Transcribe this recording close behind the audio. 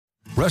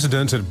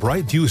Residents at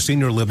Brightview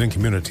Senior Living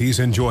Communities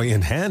enjoy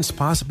enhanced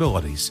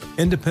possibilities,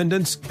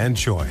 independence, and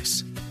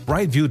choice.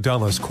 Brightview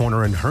Dulles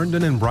Corner in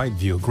Herndon and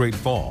Brightview, Great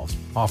Falls,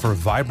 offer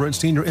vibrant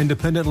senior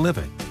independent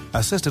living,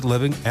 assisted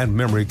living, and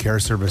memory care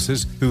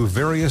services through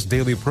various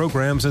daily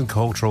programs and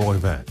cultural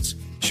events.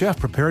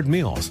 Chef-prepared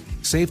meals,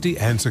 safety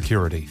and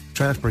security,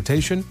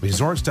 transportation,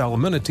 resort-style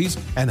amenities,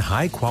 and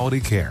high-quality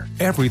care.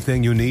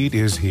 Everything you need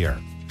is here.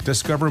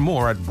 Discover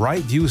more at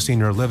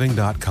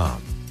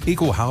brightviewseniorliving.com.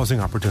 Equal housing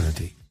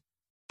opportunity.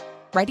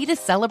 Ready to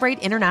celebrate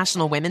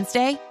International Women's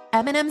Day?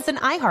 M&M's and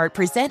iHeart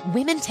present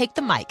Women Take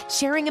the Mic,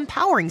 sharing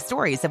empowering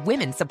stories of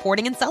women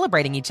supporting and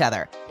celebrating each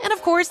other. And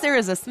of course, there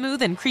is a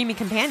smooth and creamy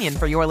companion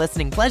for your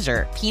listening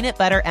pleasure, peanut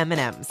butter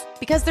M&M's.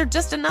 Because they're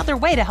just another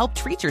way to help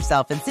treat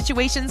yourself in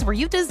situations where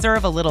you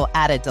deserve a little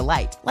added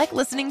delight, like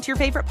listening to your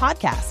favorite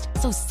podcast.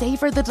 So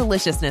savor the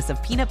deliciousness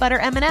of peanut butter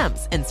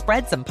M&M's and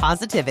spread some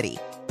positivity.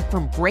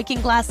 From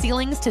breaking glass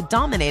ceilings to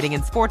dominating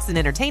in sports and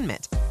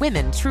entertainment,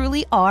 women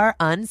truly are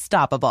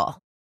unstoppable.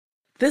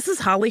 This is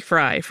Holly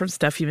Fry from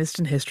Stuff You Missed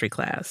in History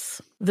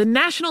class. The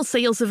national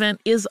sales event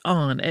is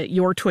on at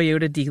your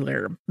Toyota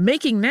dealer,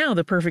 making now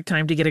the perfect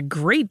time to get a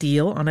great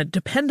deal on a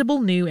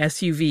dependable new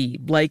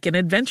SUV, like an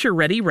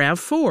adventure-ready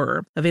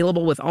RAV4.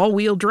 Available with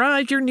all-wheel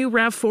drive, your new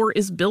RAV4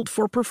 is built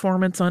for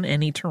performance on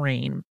any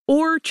terrain.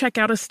 Or check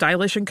out a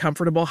stylish and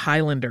comfortable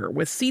Highlander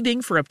with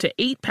seating for up to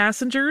 8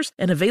 passengers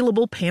and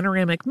available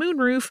panoramic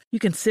moonroof. You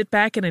can sit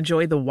back and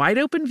enjoy the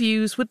wide-open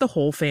views with the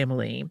whole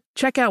family.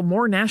 Check out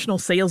more national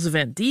sales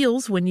event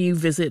deals when you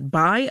visit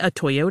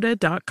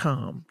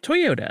buyatoyota.com.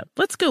 Toyota,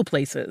 let's go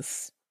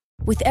places.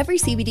 With every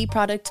CBD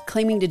product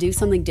claiming to do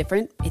something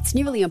different, it's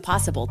nearly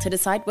impossible to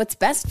decide what's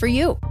best for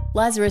you.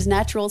 Lazarus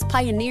Naturals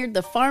pioneered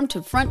the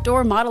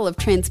farm-to-front-door model of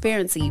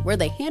transparency, where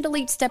they handle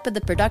each step of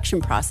the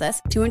production process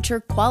to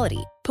ensure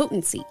quality,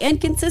 potency, and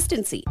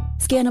consistency.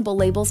 Scannable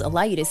labels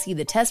allow you to see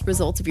the test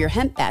results of your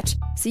hemp batch,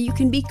 so you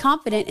can be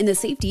confident in the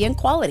safety and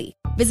quality.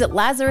 Visit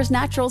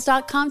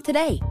LazarusNaturals.com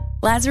today.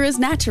 Lazarus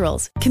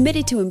Naturals,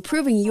 committed to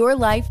improving your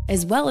life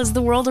as well as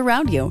the world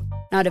around you.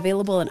 Not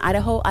available in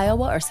Idaho,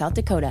 Iowa, or South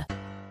Dakota.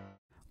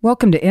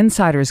 Welcome to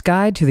Insider's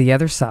Guide to the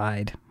Other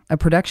Side, a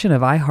production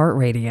of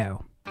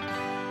iHeartRadio.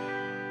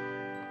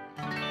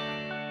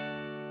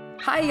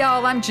 Hi,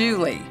 y'all. I'm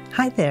Julie.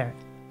 Hi there.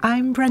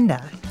 I'm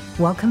Brenda.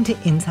 Welcome to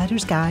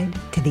Insider's Guide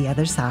to the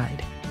Other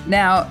Side.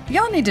 Now,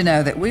 y'all need to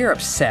know that we are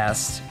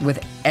obsessed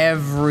with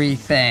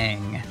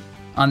everything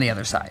on the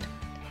other side.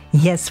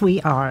 Yes, we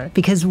are.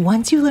 Because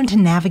once you learn to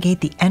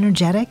navigate the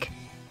energetic,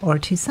 or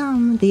to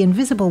some, the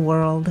invisible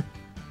world,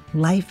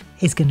 life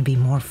is going to be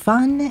more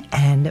fun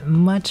and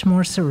much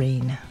more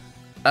serene.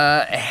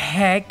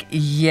 Heck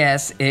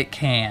yes, it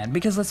can.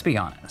 Because let's be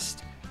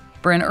honest,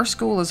 Bryn, Earth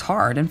School is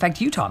hard. In fact,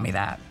 you taught me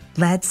that.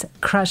 Let's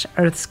crush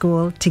Earth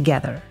School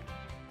together.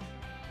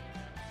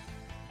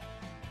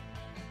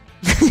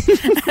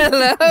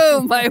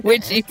 Hello, my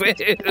witchy poo.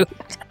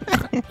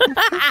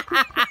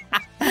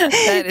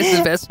 That is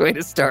the best way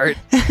to start.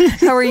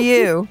 How are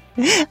you?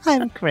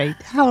 I'm great.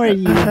 How are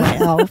you, my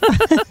elf?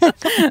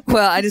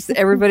 Well,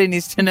 everybody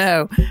needs to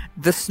know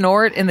the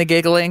snort and the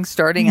giggling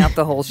starting out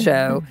the whole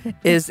show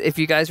is, if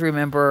you guys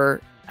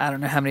remember, I don't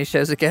know how many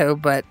shows ago,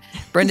 but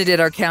Brenda did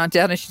our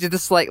countdown and she did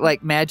this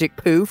like magic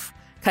poof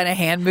kind of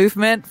hand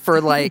movement for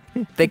like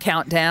the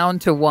countdown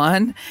to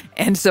 1.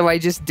 And so I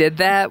just did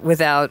that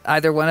without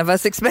either one of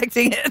us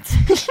expecting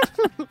it.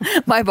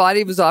 My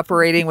body was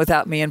operating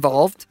without me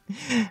involved.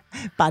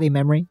 Body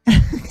memory.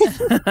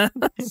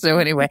 So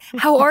anyway,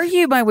 how are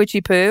you, my witchy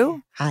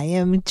poo? I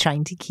am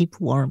trying to keep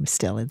warm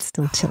still. It's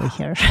still chilly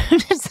here.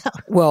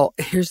 Well,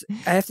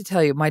 I have to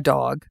tell you, my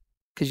dog,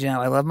 because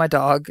I love my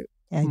dog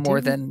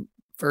more than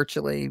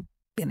virtually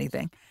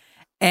anything.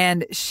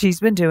 And she's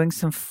been doing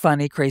some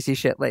funny, crazy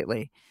shit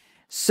lately.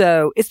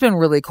 So it's been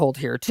really cold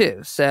here too.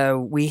 So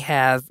we've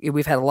had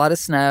a lot of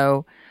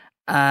snow,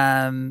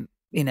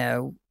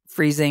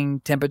 freezing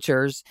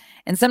temperatures.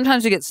 And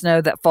sometimes we get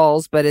snow that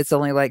falls, but it's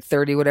only like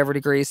 30 whatever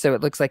degrees. So it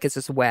looks like it's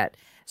just wet.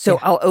 So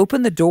I'll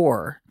open the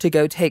door to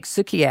go take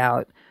Suki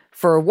out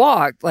for a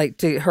walk, like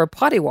to her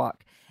potty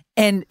walk.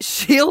 And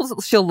she'll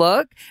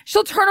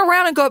turn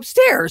around and go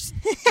upstairs.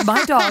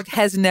 My dog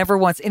has never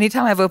once,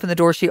 anytime I've opened the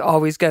door, she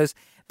always goes.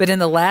 But in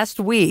the last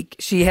week,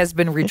 she has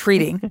been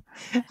retreating.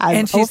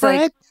 And she's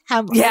like,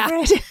 over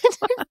it.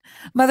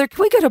 Mother,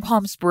 can we go to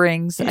Palm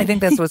Springs? I think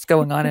that's what's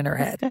going on in her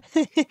head.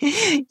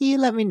 You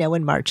let me know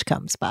when March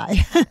comes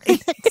by.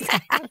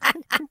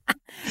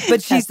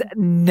 But she's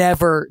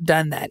never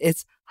done that.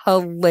 It's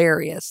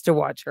hilarious to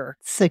watch her.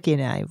 Suki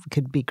and I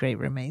could be great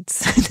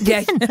roommates.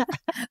 Yeah.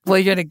 Well,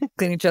 you're going to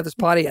clean each other's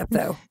potty up,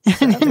 though.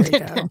 So, there you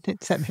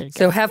go.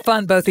 So have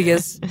fun, both of you.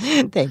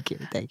 Thank you.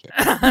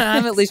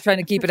 I'm at least trying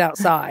to keep it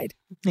outside.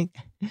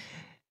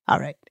 All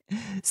right.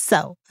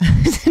 So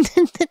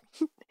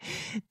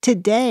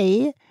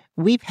today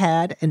we've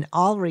had an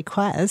all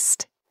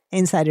request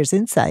Insider's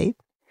Insight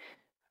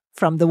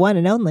from the one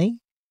and only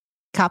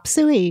Cop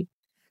Suey.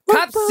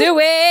 Cop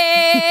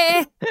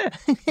Suey!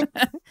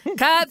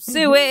 Cop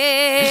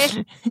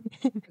Suey!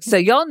 So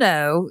y'all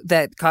know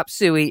that Cop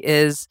Suey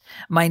is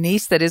my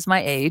niece that is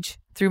my age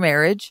through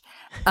marriage.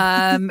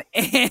 And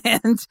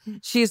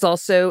she's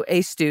also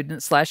a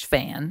student /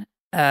 fan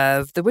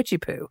of the Witchy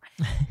Poo.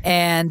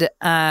 And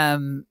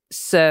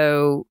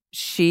so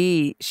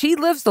she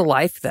lives the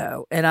life,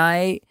 though. And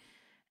I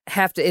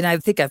have to, and I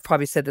think I've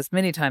probably said this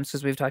many times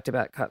because we've talked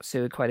about Cop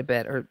Suey quite a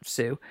bit, or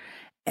Sue.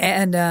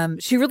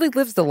 And she really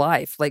lives the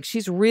life. Like,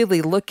 she's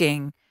really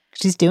looking.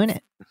 She's doing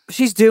it.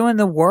 She's doing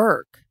the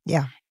work.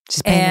 Yeah.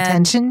 She's paying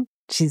attention.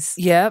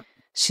 Yep.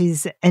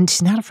 She's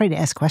not afraid to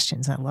ask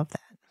questions. I love that.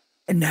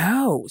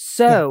 No.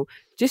 So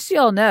just so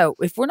y'all know,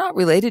 if we're not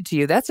related to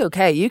you, that's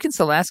okay. You can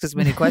still ask as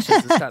many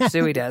questions as Cop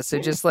Suey does. So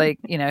just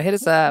hit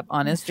us up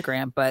on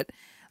Instagram. But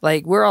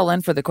we're all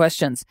in for the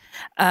questions.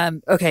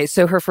 Okay.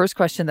 So her first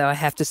question, though, I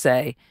have to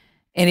say,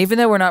 and even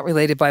though we're not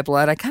related by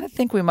blood, I kind of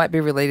think we might be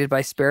related by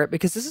spirit,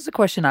 because this is a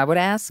question I would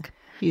ask.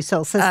 You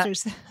soul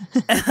sisters.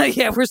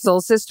 Yeah, we're soul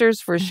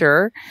sisters for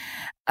sure.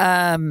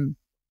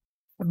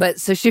 But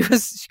so she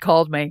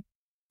called me,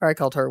 or I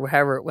called her,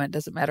 however it went,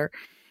 doesn't matter.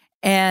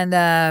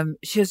 And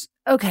she goes,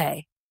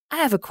 okay, I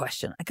have a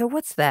question. I go,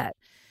 what's that?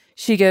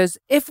 She goes,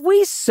 if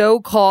we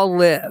so-called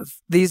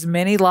live these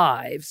many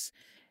lives,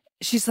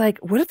 she's like,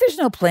 what if there's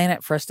no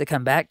planet for us to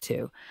come back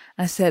to?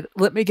 I said,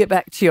 let me get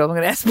back to you. I'm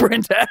going to ask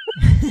Brenda.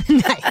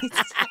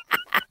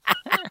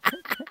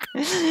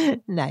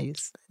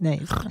 Nice.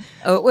 Nice.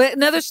 Oh, wait,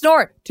 another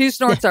snort. 2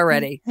 snorts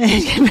already.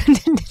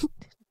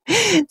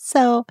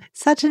 So,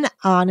 such an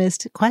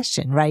honest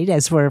question, right?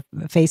 As we're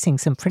facing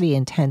some pretty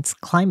intense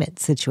climate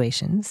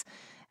situations.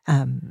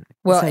 And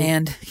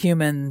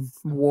human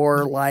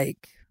war,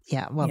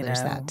 yeah, well,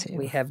 there's that too.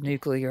 We have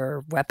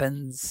nuclear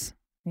weapons,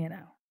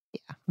 Yeah,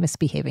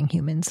 misbehaving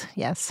humans,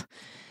 yes.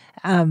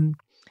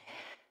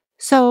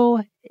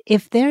 So,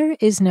 if there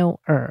is no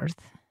Earth,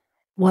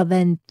 well,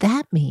 then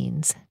that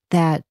means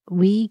that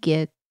we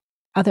get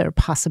other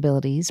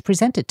possibilities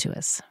presented to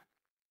us.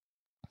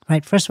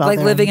 Right. First of all,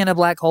 living in a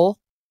black hole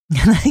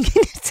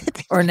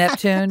or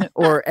Neptune,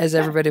 or as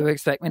everybody would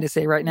expect me to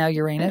say right now,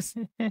 Uranus.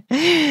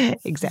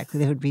 Exactly.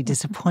 They would be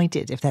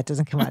disappointed if that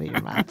doesn't come out of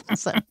your mouth.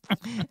 So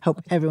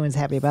hope everyone's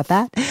happy about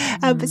that.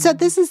 So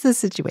this is the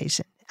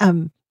situation.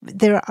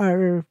 There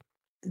are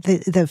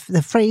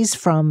the phrase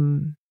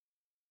from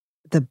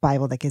the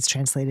Bible that gets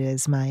translated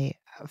as "my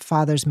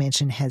father's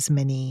mansion has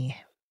many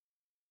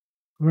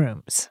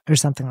rooms" or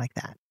something like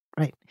that.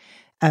 Right.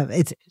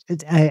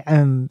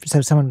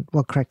 So someone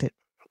will correct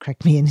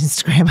me in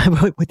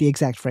Instagram what the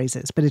exact phrase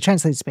is, but it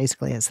translates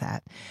basically as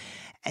that.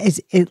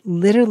 It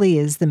literally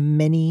is the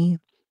many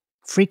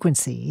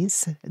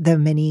frequencies, the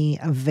many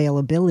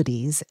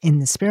availabilities in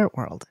the spirit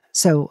world.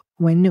 So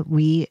when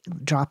we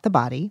drop the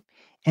body,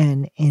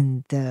 and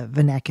in the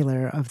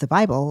vernacular of the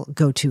Bible,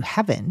 go to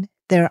heaven,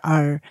 there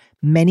are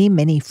many,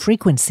 many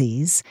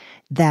frequencies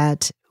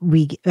that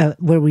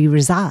where we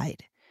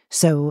reside.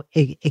 So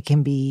it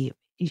can be,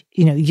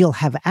 you'll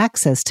have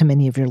access to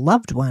many of your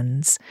loved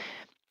ones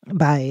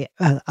by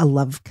a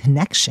love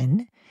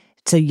connection.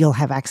 So you'll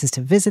have access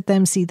to visit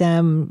them, see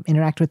them,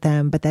 interact with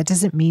them, but that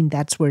doesn't mean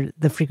that's where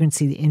the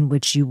frequency in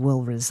which you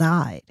will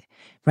reside,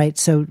 right?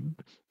 So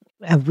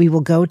we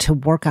will go to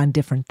work on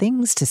different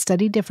things, to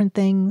study different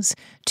things,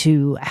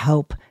 to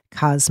help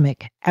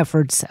cosmic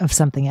efforts of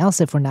something else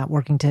if we're not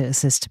working to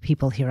assist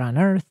people here on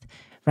Earth,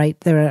 right?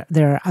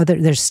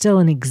 There's still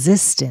an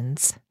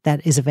existence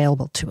that is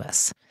available to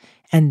us.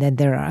 And then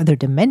there are other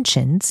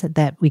dimensions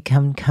that we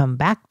can come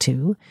back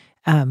to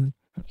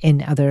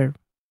in other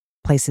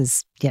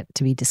places yet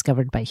to be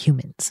discovered by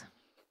humans.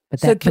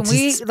 But so can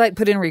we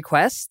put in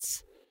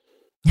requests?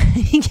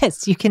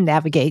 Yes, you can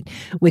navigate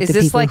with the people.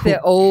 Is this like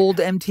the old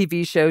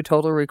MTV show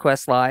Total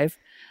Request Live?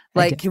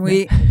 Can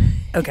we?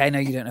 Okay, I know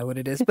you don't know what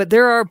it is, but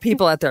there are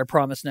people out there, I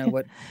promise, know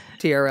what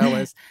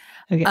TRL is.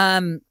 Okay.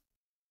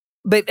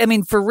 But I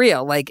mean, for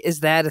real,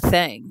 is that a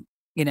thing?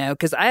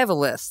 Because I have a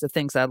list of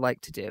things I'd like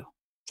to do.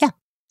 Yeah.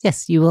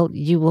 Yes, you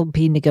will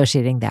be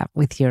negotiating that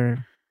with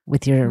your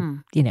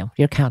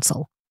your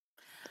counsel.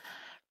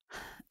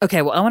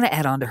 Okay, well, I want to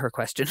add on to her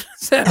question.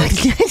 So.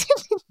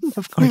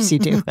 Of course you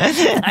do.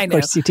 I know.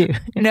 Of course you do.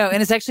 No,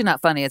 and it's actually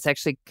not funny. It's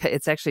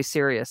actually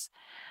serious.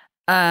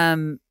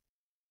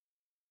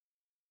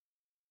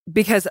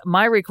 Because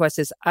my request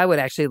is, I would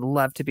actually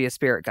love to be a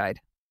spirit guide.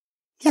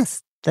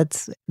 Yes,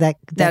 that now,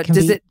 can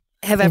does be it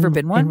have ever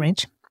been one? In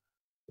range.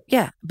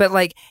 Yeah,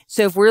 but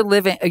so if we're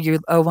living,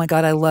 oh my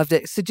God, I loved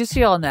it. So just so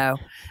y'all know,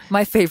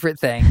 my favorite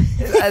thing,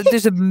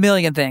 there's a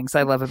million things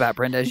I love about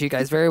Brenda, as you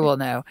guys very well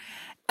know.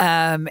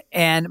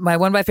 And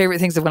one of my favorite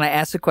things is when I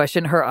ask a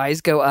question, her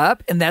eyes go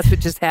up, and that's what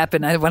just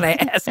happened when I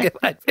asked if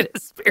I'd been a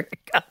spirit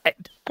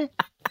guide.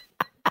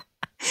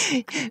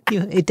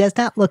 It does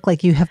not look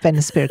like you have been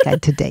a spirit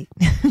guide to date.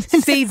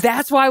 See,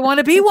 that's why I want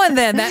to be one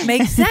then. That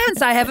makes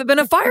sense. I haven't been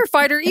a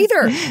firefighter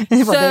either.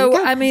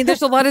 So, I mean,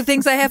 there's a lot of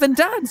things I haven't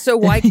done. So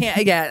why can't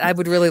I? Yeah, I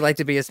would really like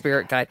to be a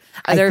spirit guide.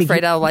 Are they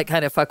afraid I'll like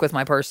kind of fuck with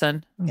my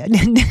person?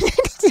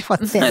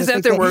 Is that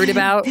what they're worried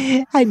about?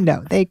 I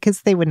know,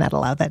 because they would not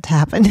allow that to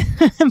happen.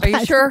 Are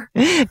you sure?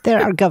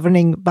 There are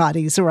governing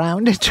bodies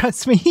around,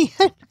 trust me.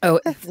 Oh,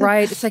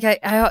 right. It's like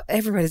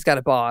everybody's got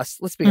a boss.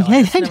 Let's be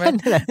honest.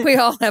 We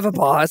all have a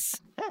boss.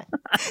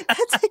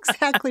 That's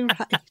exactly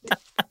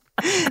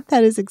right.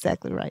 That is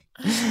exactly right.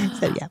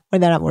 So yeah, we're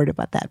not worried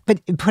about that.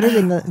 But put it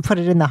in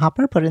the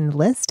hopper, put it in the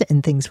list,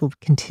 and things will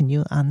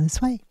continue on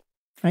this way.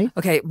 Right?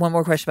 Okay, one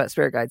more question about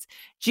spirit guides.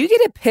 Do you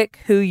get to pick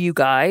who you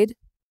guide?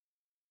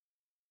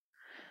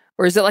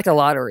 Or is it like a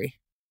lottery?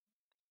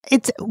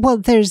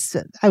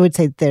 I would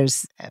say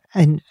there's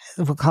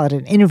we'll call it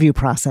an interview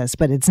process,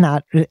 but it's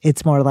not,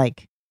 it's more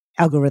like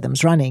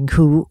algorithms running,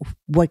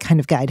 what kind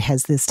of guide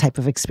has this type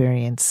of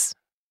experience,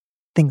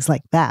 things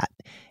like that.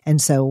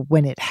 And so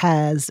when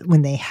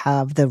they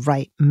have the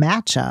right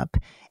matchup,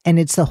 and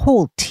it's the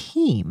whole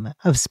team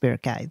of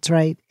spirit guides,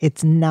 right?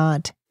 It's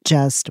not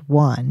just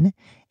one.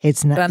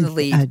 It's not on the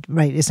lead.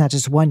 Right. It's not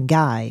just one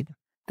guide.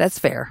 That's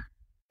fair.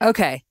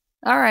 Okay.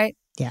 All right.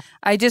 Yeah.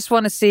 I just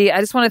want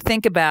to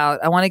think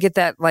about, I want to get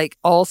that like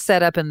all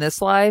set up in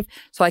this live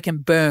so I can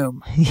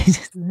boom.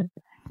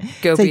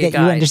 Go so be a that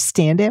guide. You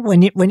understand it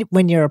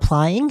when you're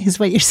applying is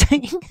what you're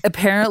saying?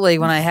 Apparently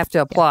when I have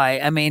to apply,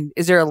 I mean,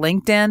 is there a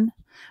LinkedIn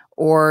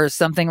or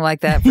something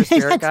like that for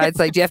spirit guides?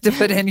 Like, do you have to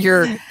put in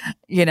your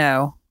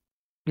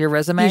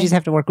resume? You just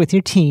have to work with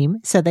your team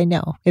so they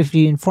know. If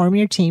you inform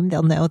your team,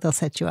 they'll know, they'll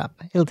set you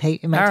up.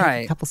 It might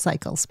take a couple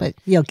cycles, but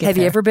you'll get there. Have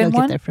you ever been you'll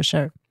one? Get there for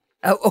sure.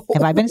 Oh.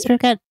 Have I been a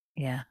spirit guide?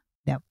 Yeah.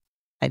 No,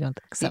 I don't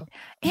think so.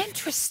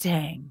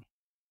 Interesting.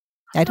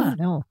 I don't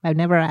know. I've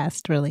never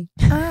asked, really.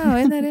 Oh,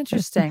 isn't that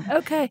interesting?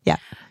 Okay. Yeah.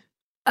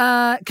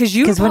 Because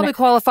you probably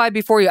qualified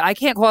before you. I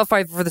can't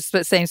qualify for the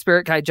same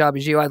spirit guide job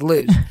as you. I'd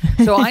lose.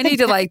 So I need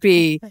to I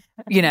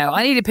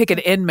need to pick an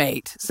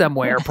inmate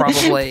somewhere,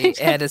 probably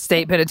at a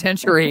state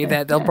penitentiary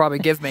that they'll probably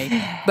give me.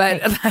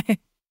 But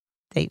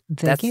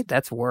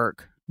that's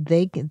work.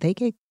 They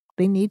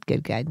need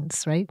good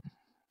guidance, right?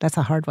 That's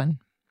a hard one.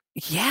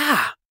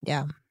 Yeah.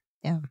 Yeah.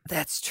 Yeah.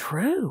 That's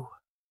true.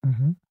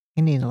 Mm-hmm.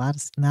 You need a lot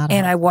of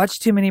and I watch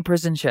too many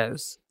prison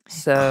shows.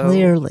 So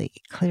clearly.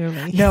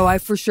 No, I'm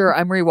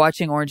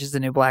rewatching Orange is the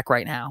New Black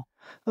right now.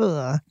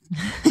 Ugh.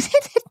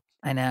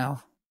 I know.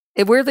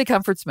 It weirdly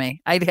comforts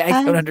me. I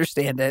don't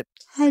understand it.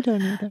 I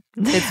don't either.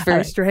 It's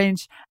very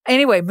strange.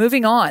 Anyway,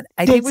 moving on.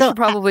 I think we should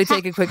probably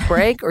take a quick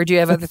break, or do you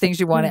have other things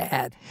you want to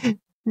add?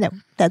 No,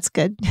 that's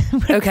good.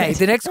 Okay,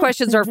 the next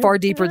questions are far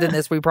deeper than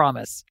this, we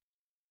promise.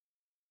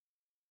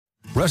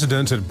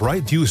 Residents at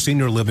Brightview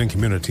Senior Living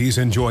Communities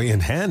enjoy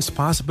enhanced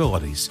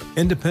possibilities,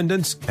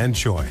 independence, and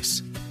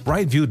choice.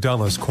 Brightview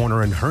Dulles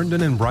Corner in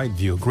Herndon and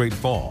Brightview, Great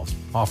Falls,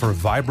 offer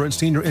vibrant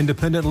senior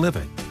independent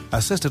living,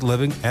 assisted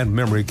living, and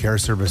memory care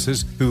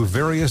services through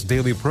various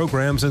daily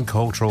programs and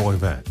cultural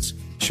events.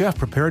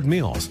 Chef-prepared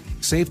meals,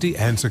 safety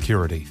and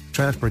security,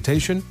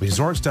 transportation,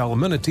 resort-style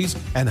amenities,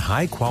 and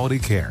high-quality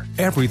care.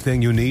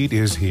 Everything you need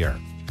is here.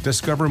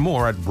 Discover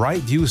more at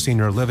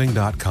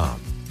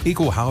brightviewseniorliving.com.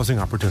 Equal housing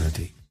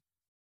opportunity.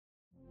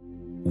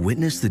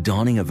 Witness the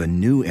dawning of a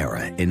new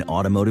era in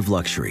automotive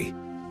luxury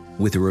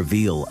with a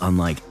reveal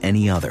unlike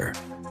any other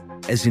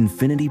as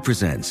Infiniti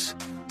presents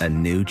a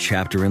new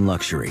chapter in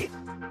luxury,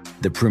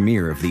 the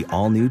premiere of the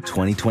all-new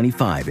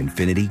 2025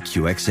 Infiniti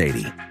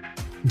QX80.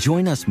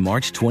 Join us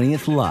March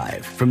 20th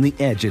live from the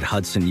Edge at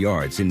Hudson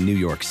Yards in New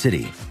York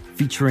City,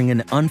 featuring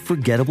an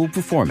unforgettable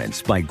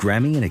performance by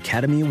Grammy and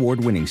Academy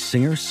Award-winning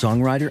singer,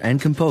 songwriter,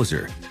 and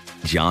composer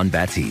Jon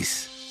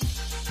Batiste.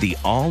 The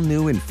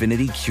all-new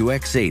Infiniti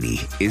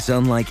QX80 is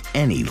unlike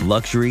any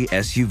luxury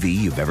SUV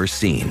you've ever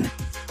seen.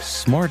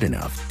 Smart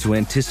enough to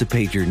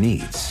anticipate your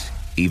needs,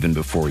 even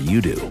before you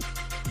do.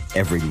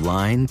 Every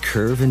line,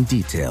 curve, and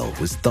detail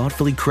was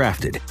thoughtfully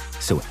crafted,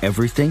 so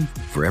everything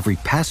for every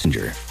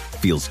passenger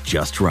feels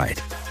just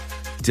right.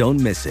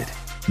 Don't miss it.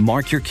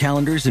 Mark your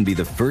calendars and be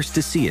the first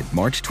to see it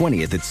March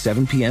 20th at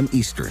 7 p.m.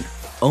 Eastern,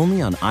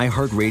 only on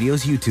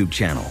iHeartRadio's YouTube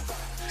channel.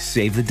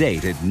 Save the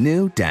date at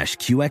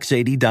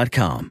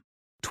new-QX80.com.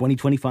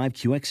 2025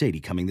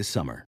 QX80 coming this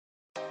summer.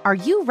 Are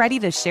you ready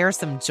to share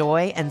some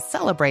joy and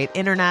celebrate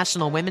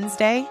International Women's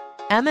Day?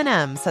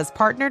 M&M's has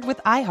partnered with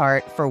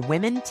iHeart for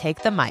Women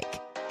Take the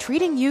Mic,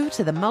 treating you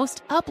to the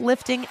most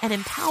uplifting and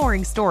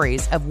empowering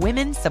stories of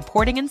women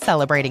supporting and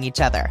celebrating each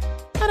other.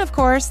 And of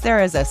course,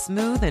 there is a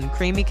smooth and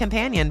creamy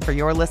companion for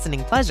your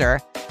listening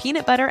pleasure,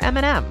 peanut butter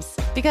M&M's,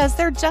 because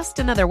they're just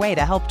another way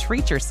to help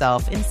treat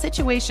yourself in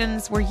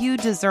situations where you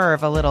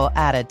deserve a little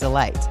added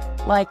delight,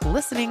 like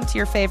listening to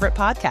your favorite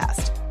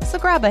podcast. So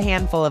grab a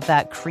handful of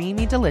that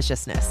creamy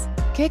deliciousness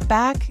Kick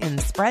back and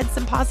spread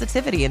some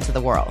positivity into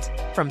the world.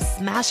 From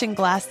smashing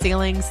glass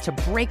ceilings to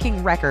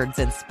breaking records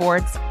in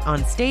sports,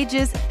 on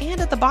stages,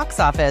 and at the box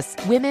office,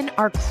 women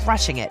are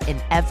crushing it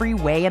in every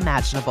way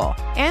imaginable.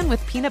 And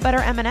with peanut butter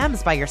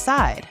M&Ms by your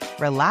side,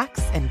 relax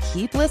and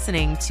keep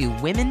listening to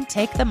Women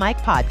Take the Mic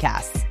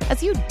podcasts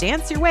as you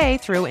dance your way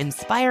through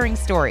inspiring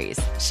stories,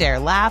 share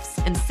laughs,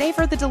 and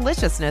savor the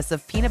deliciousness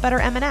of peanut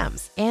butter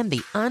M&Ms and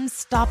the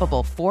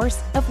unstoppable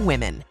force of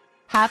women.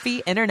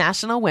 Happy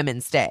International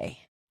Women's Day.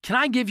 Can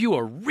I give you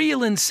a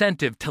real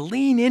incentive to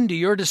lean into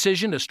your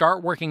decision to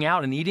start working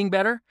out and eating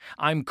better?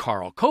 I'm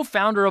Carl,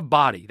 co-founder of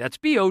Body. That's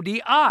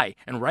BODI.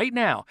 And right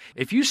now,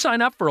 if you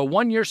sign up for a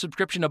 1-year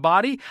subscription to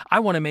Body, I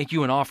want to make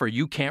you an offer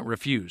you can't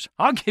refuse.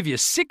 I'll give you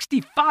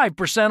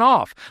 65%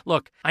 off.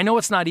 Look, I know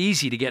it's not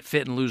easy to get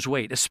fit and lose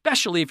weight,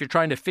 especially if you're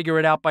trying to figure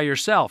it out by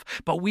yourself,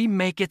 but we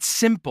make it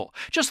simple.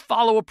 Just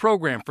follow a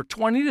program for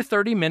 20 to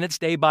 30 minutes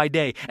day by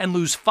day and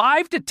lose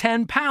 5 to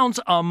 10 pounds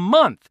a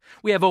month.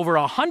 We have over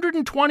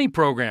 120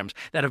 programs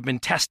that have been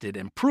tested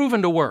and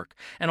proven to work,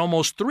 and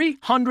almost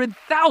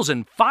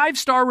 300,000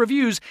 5-star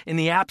reviews in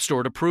the App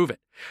Store to prove it.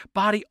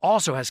 Body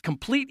also has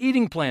complete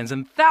eating plans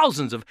and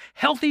thousands of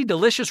healthy,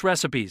 delicious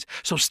recipes.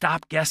 So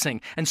stop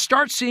guessing and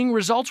start seeing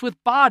results with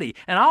Body,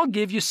 and I'll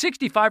give you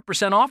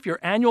 65% off your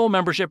annual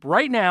membership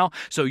right now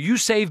so you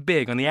save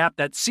big on the app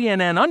that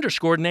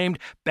CNN_ named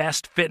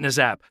Best Fitness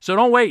App. So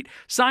don't wait.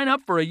 Sign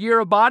up for a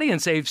year of Body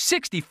and save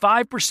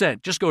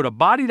 65%. Just go to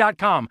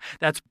body.com.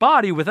 That's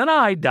body with an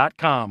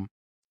I.com.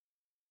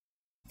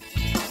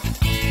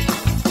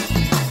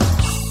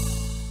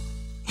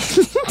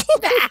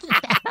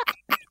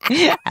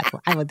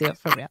 I will do it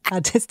for real.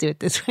 I'll just do it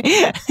this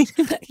way.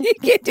 You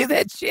can't do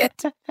that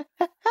shit.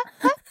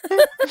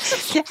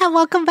 And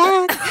welcome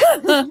back.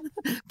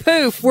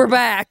 Poof, we're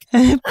back.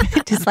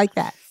 Just like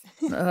that.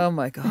 Oh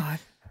my God.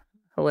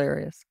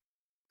 Hilarious.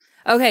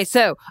 Okay,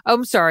 so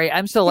I'm sorry.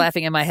 I'm still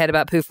laughing in my head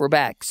about poof, we're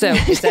back. So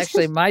it's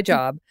actually my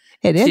job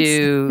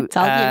to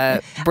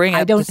bring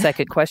up the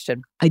second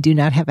question. I do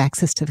not have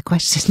access to the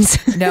questions.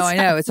 No, I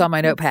know. It's on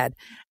my notepad.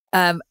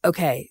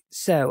 Okay,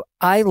 so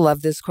I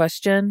love this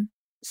question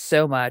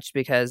so much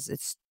because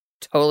it's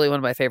totally one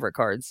of my favorite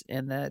cards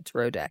in the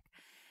tarot deck.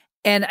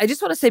 And I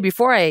just want to say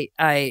before I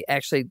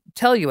actually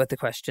tell you what the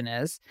question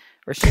is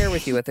or share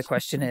with you what the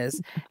question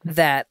is,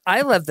 that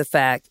I love the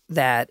fact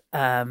that,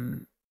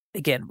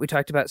 again, we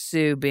talked about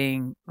Sue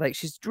being like,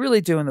 she's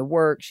really doing the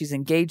work. She's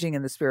engaging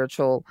in the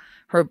spiritual,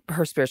 her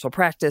spiritual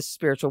practice,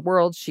 spiritual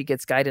world. She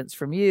gets guidance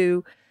from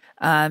you.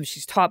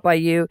 She's taught by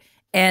you.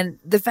 And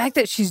the fact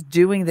that she's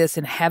doing this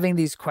and having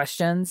these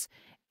questions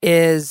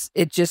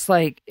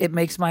it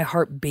makes my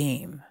heart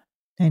beam.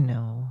 I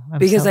know.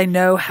 Because I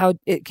know how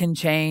it can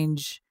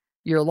change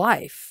your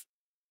life,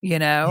 you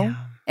know? Yeah.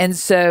 And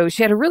so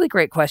she had a really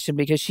great question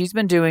because she's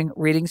been doing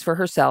readings for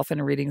herself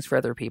and readings for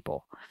other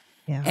people.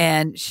 Yeah.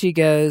 And she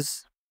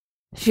goes,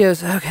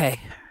 okay,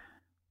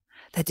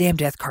 that damn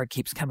death card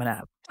keeps coming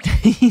up.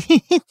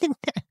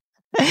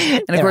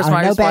 And of course,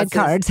 my no bad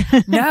cards.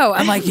 No,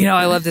 I'm like,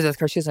 I love the death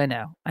card. She goes, I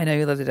know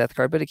you love the death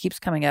card, but it keeps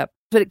coming up.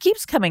 But it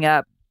keeps coming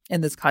up in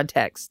this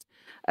context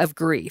of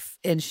grief.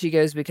 And she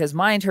goes, because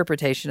my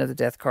interpretation of the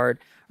death card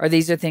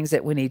these are things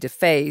that we need to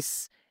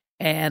face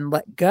and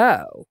let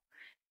go.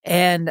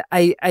 And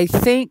I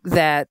think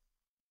the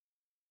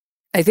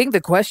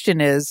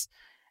question is,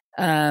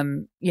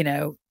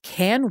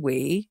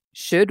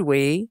 should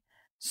we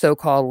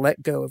so-called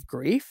let go of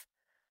grief?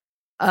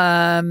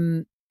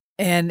 And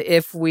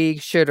if we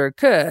should or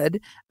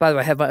could, by the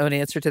way, I have my own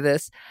answer to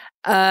this,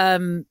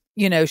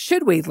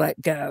 should we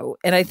let go?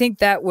 And I think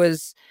that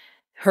was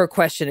her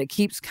question. It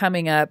keeps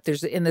coming up.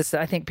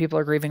 I think people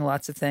are grieving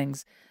lots of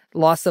things,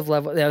 loss of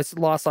level,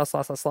 loss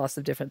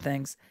of different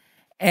things.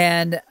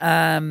 And,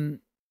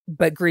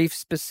 but grief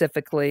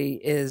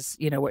specifically is,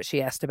 what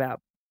she asked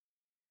about.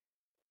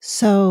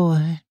 So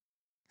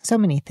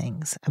many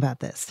things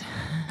about this.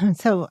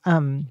 So,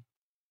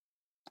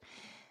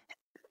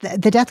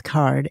 the death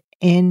card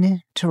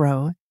in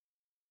tarot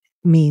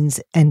means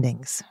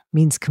endings,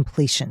 means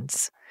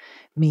completions,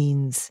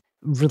 means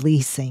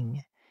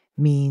releasing,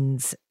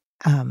 means,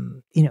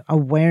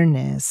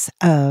 awareness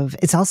of,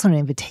 it's also an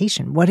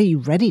invitation. What are you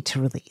ready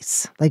to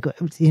release?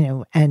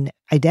 And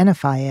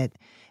identify it.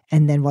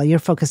 And then while you're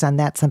focused on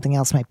that, something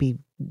else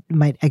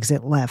might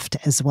exit left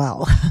as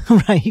well.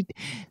 Right.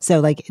 So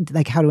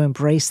like how to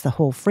embrace the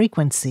whole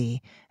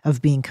frequency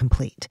of being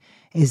complete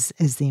is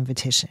the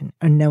invitation,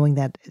 or knowing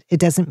that it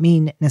doesn't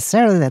mean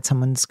necessarily that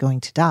someone's going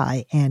to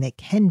die, and it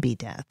can be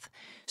death.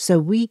 So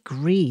we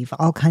grieve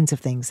all kinds of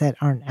things that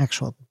aren't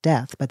actual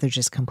death, but they're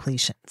just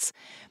completions.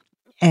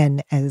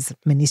 And as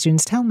many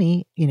students tell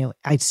me,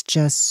 it's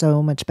just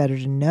so much better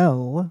to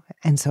know.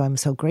 And so I'm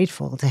so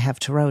grateful to have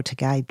tarot to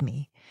guide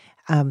me.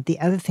 The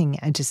other thing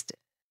I just,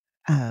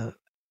 about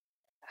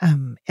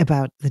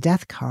the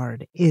death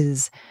card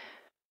is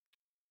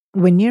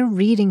when you're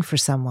reading for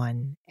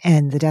someone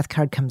and the death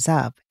card comes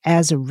up,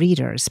 as a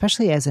reader,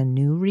 especially as a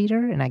new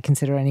reader, and I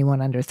consider anyone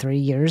under 3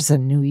 years a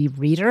new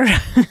reader,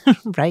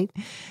 right?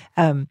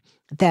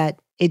 That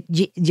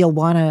you'll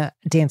want to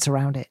dance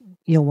around it.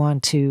 You'll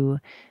want to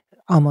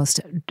almost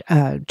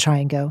try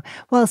and go,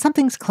 well,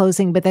 something's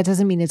closing, but that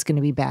doesn't mean it's going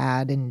to be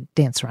bad, and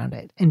dance around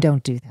it. And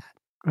don't do that,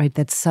 right?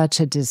 That's such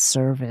a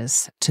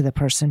disservice to the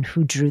person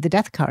who drew the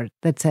death card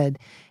that said,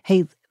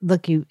 hey,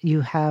 look,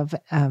 you have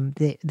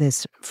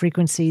this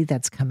frequency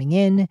that's coming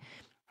in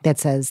that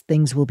says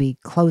things will be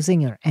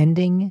closing or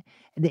ending.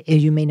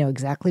 You may know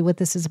exactly what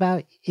this is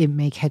about. It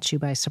may catch you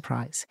by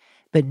surprise,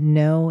 but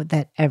know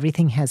that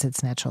everything has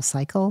its natural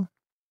cycle,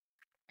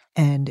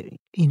 and,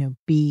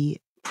 be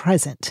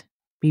present.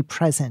 Be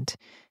present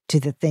to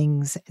the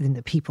things and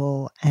the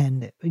people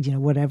and,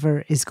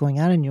 whatever is going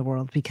on in your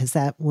world, because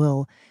that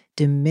will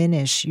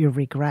diminish your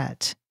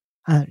regret,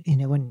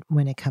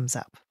 when it comes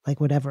up. Like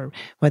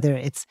whether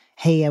it's,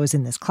 hey, I was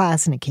in this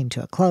class and it came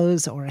to a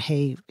close, or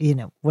hey,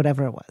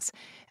 whatever it was.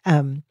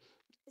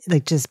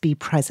 Like just be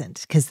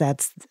present, because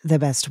that's the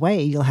best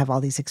way. You'll have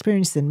all these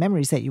experiences and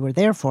memories that you were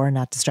there for,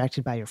 not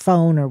distracted by your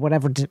phone or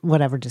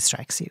whatever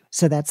distracts you.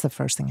 So that's the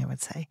first thing I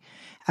would say.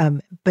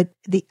 But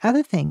the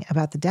other thing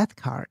about the death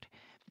card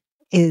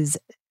is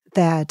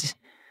that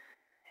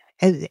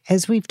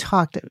as we've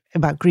talked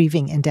about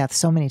grieving and death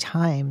so many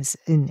times,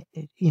 and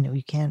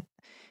you can't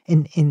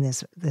in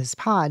this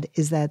pod,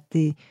 is that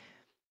the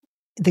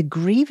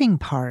grieving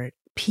part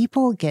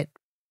people get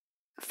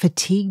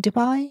fatigued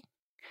by,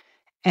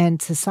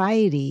 and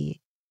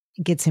society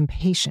gets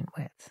impatient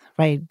with,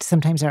 right?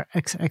 Sometimes our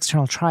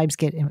external tribes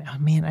get, oh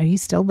man, are you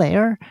still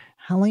there?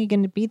 How long are you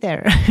going to be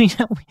there?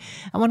 I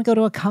want to go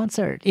to a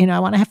concert. I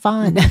want to have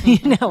fun,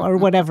 or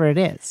whatever it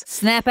is.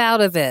 Snap out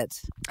of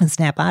it. And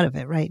snap out of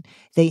it, right?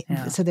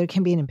 So there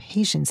can be an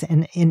impatience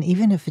and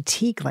even a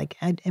fatigue, like,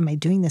 am I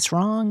doing this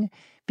wrong?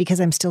 Because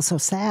I'm still so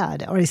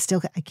sad, or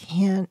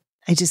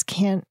I just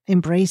can't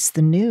embrace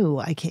the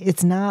new.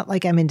 It's not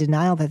like I'm in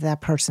denial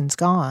that person's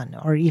gone,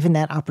 or even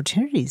that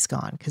opportunity's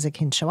gone, because it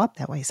can show up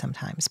that way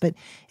sometimes. But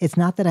it's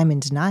not that I'm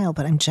in denial,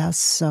 but I'm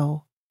just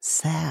so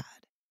sad.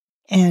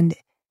 And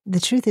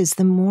the truth is,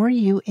 the more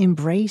you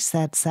embrace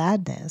that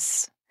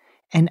sadness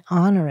and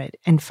honor it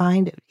and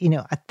find,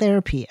 a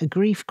therapy, a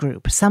grief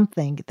group,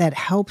 something that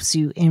helps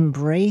you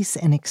embrace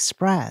and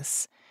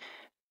express,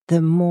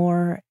 the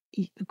more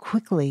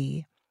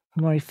quickly,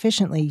 more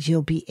efficiently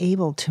you'll be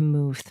able to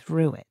move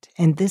through it.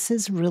 And this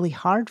is really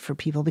hard for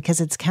people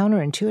because it's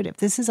counterintuitive.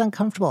 This is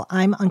uncomfortable.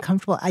 I'm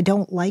uncomfortable. I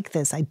don't like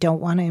this. I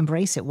don't want to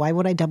embrace it. Why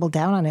would I double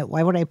down on it?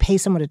 Why would I pay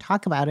someone to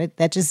talk about it?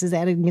 That just is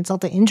adding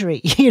insult to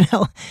injury,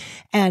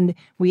 And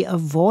we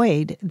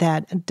avoid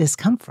that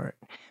discomfort.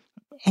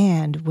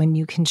 And when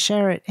you can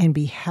share it and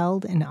be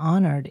held and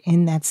honored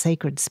in that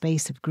sacred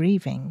space of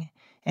grieving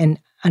and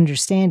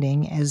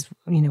understanding, as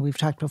we've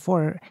talked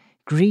before,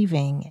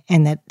 grieving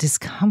and that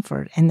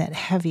discomfort and that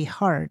heavy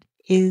heart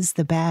is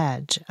the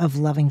badge of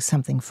loving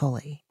something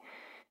fully,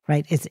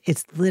 right?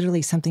 It's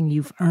literally something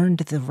you've earned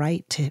the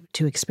right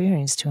to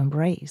experience, to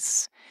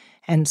embrace.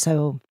 And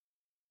so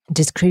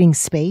just creating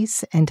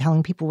space and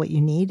telling people what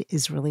you need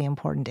is really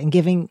important, and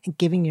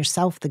giving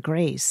yourself the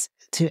grace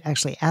to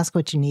actually ask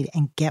what you need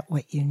and get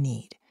what you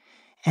need.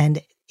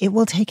 And it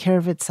will take care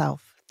of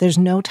itself. There's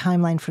no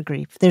timeline for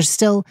grief. There's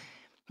still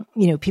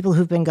people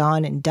who've been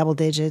gone in double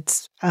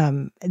digits,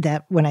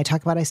 that when I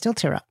talk about, I still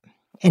tear up,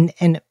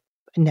 and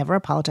never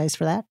apologize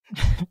for that.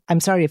 I'm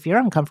sorry if you're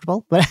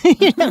uncomfortable, but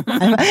I but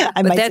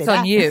might that's say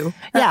on that. you.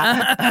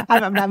 Yeah,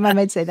 I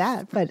might say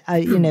that, but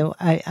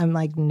I'm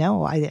like,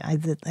 no, I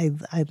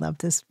love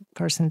this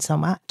person so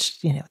much.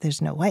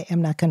 There's no way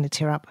I'm not going to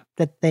tear up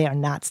that they are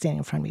not standing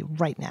in front of me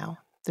right now.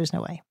 There's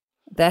no way.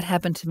 That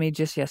happened to me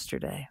just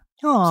yesterday.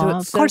 Oh, so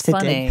of course it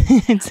did.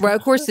 Well,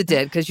 of course it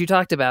did, because you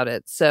talked about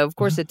it. So of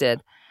course it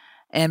did.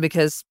 And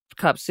because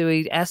Cop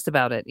Suey asked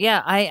about it.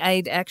 Yeah,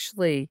 I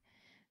actually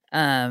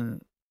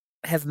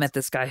have met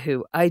this guy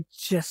who I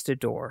just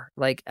adore.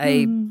 Like,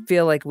 I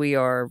feel like we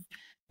are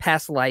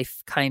past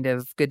life kind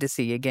of good to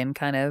see you again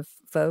kind of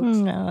folks.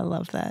 Oh, I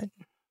love that.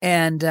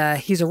 And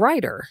he's a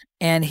writer.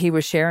 And he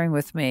was sharing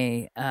with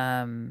me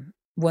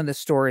one of the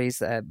stories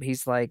that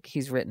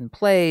he's written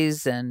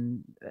plays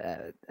and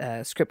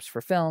scripts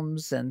for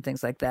films and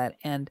things like that.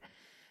 And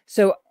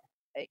so,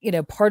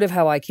 part of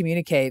how I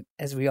communicate,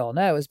 as we all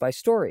know, is by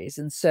stories.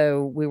 And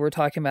so we were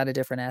talking about a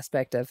different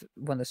aspect of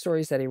one of the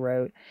stories that he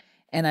wrote.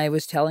 And I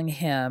was telling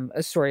him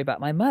a story about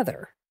my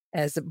mother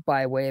as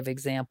by way of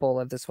example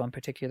of this one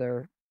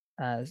particular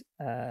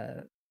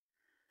screenplay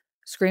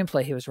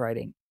he was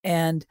writing.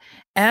 And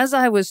as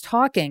I was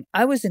talking,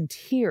 I was in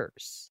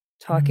tears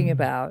talking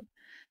about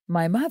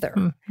my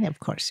mother. Yeah, of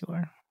course you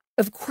were.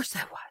 Of course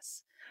I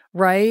was.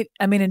 Right?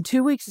 I mean, in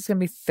 2 weeks, it's going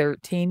to be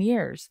 13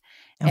 years.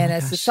 And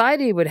as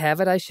society would have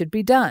it, I should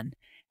be done.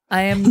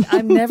 I'm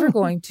never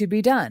going to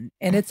be done.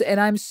 And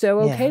I'm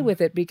so okay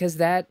with it, because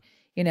that,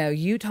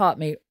 you taught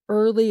me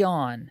early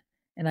on,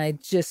 and I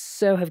just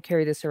so have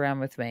carried this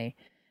around with me,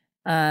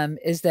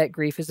 is that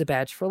grief is a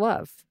badge for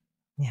love.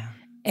 Yeah.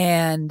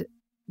 And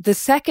the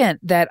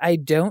second that I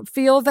don't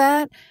feel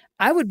that,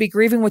 I would be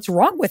grieving what's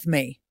wrong with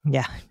me.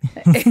 Yeah.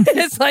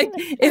 It's like,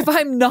 if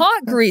I'm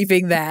not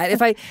grieving that,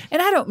 and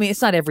I don't mean,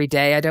 it's not every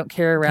day. I don't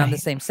carry around the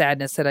same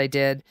sadness that I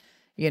did,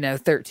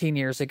 13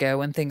 years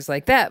ago and things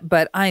like that.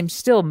 But I'm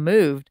still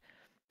moved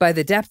by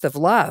the depth of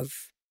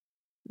love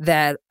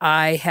that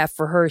I have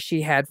for her,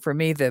 she had for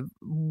me, the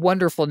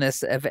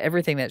wonderfulness of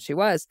everything that she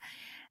was,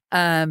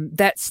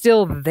 that's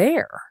still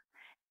there.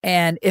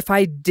 And if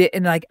I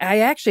didn't, I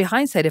actually,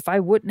 hindsight, if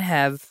I wouldn't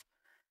have,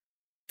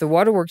 the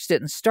waterworks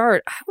didn't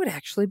start, I would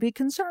actually be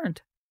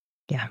concerned.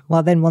 Yeah.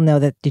 Well, then we'll know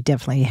that you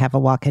definitely have a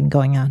walk-in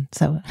going on.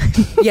 So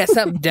yeah,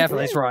 something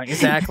definitely is wrong.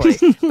 Exactly.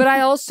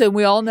 But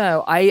we all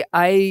know,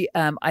 I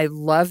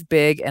love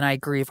big and I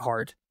grieve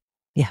hard.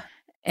 Yeah.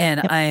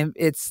 And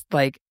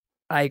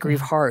I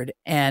grieve hard,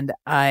 and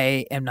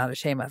I am not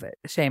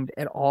ashamed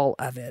at all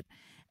of it.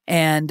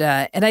 And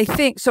I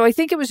think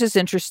it was just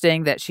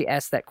interesting that she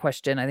asked that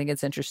question. I think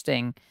it's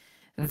interesting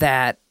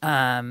that,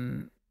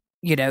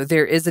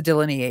 there is a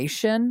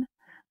delineation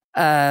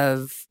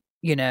of,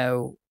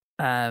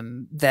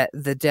 that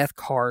the death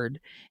card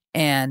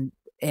and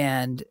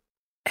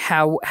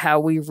how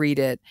we read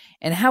it,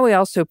 and how we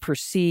also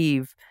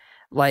perceive,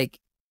 like,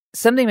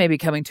 something may be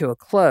coming to a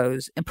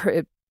close,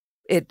 and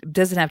it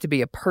doesn't have to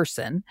be a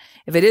person.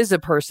 If it is a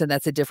person,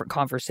 that's a different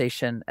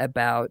conversation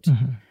about,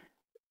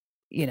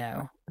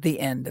 the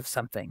end of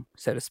something,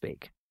 so to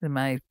speak. Did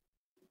I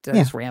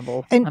just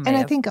ramble? And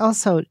I think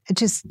also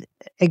just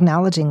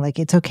acknowledging, like,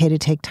 it's okay to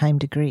take time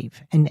to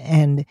grieve.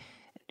 And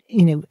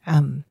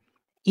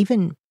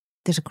even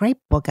there's a great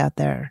book out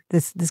there.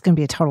 This is going to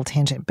be a total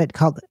tangent, but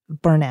called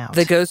Burnout.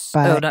 The Ghost,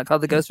 not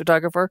called The Ghost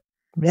Photographer?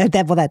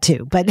 That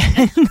too, but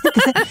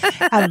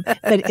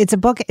but it's a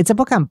book. It's a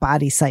book on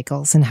body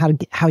cycles and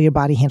how your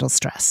body handles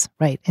stress,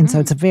 right? And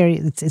so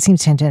it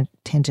seems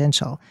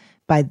tangential.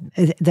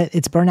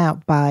 It's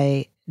Burnout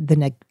by the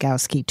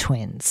Nagowski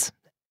twins.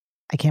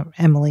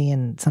 Emily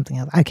and something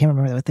else. I can't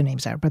remember what their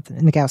names are, but the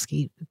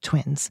Nagowski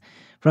twins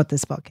wrote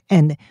this book,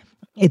 and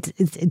it's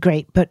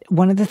great. But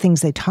one of the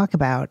things they talk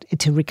about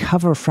to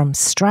recover from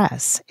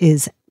stress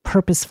is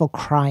purposeful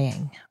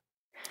crying,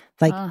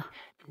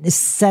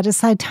 set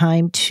aside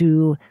time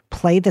to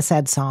play the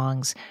sad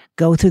songs,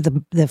 go through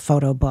the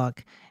photo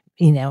book,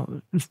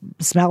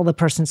 smell the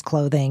person's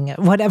clothing,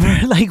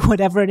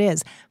 whatever it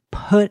is,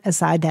 put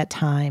aside that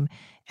time.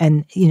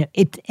 And,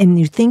 and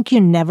you think you're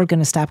never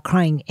going to stop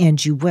crying,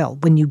 and you will.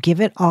 When you give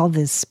it all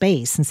this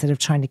space, instead of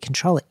trying to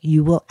control it,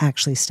 you will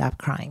actually stop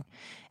crying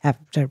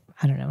after,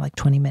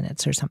 20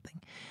 minutes or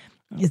something.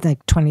 It's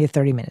like 20 to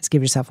 30 minutes.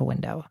 Give yourself a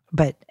window.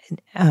 But,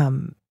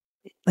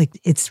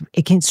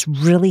 it's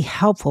really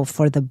helpful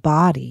for the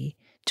body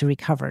to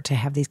recover, to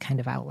have these kind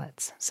of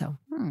outlets. So,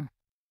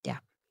 yeah.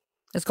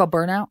 It's called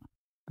Burnout?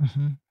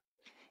 Mm-hmm.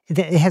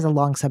 It has a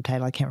long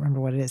subtitle. I can't remember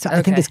what it is. So okay.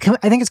 I think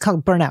it's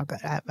called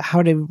Burnout,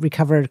 How to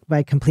Recover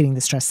by Completing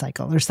the Stress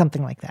Cycle, or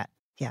something like that.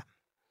 Yeah.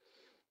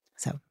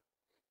 So,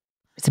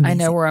 it's amazing.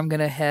 I know where I'm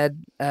going to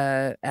head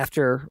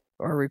after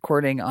our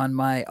recording on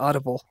my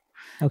Audible.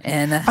 Okay.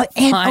 And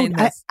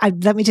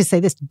let me just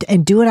say this,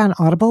 and do it on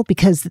Audible,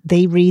 because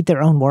they read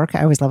their own work.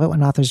 I always love it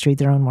when authors read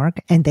their own work,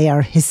 and they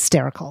are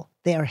hysterical.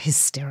 Yeah.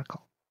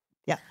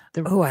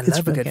 I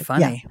love a good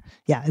funny.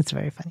 Yeah, it's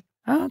very funny.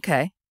 Oh,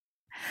 okay.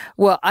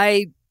 Well,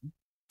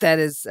 that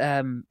is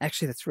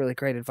actually, that's really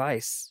great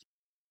advice.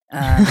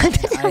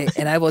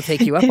 And I will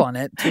take you up on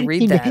it to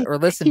read that or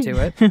listen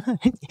to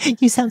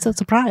it. You sound so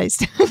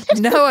surprised.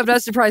 No, I'm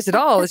not surprised at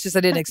all. It's just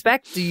I didn't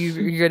expect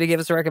you're going to give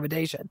us a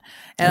recommendation.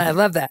 And I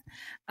love that.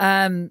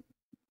 And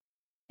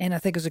I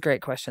think it was a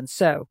great question.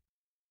 So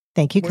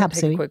thank you, Cop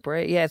Suey. Take a quick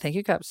break. Yeah, thank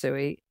you, Cop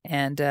Suey.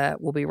 And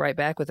we'll be right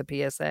back with a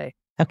PSA.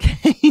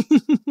 Okay.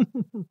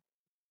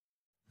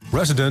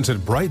 Residents at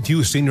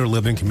Brightview Senior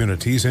Living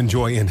Communities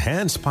enjoy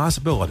enhanced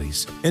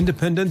possibilities,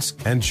 independence,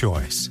 and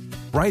choice.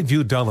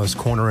 Brightview Dulles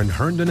Corner in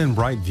Herndon and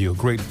Brightview,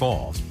 Great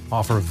Falls,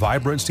 offer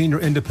vibrant senior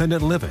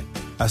independent living,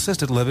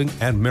 assisted living,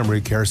 and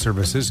memory care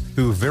services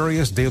through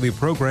various daily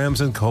programs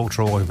and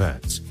cultural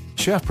events.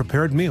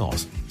 Chef-prepared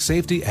meals,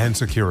 safety and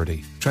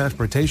security,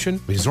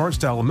 transportation,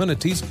 resort-style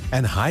amenities,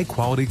 and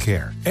high-quality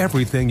care.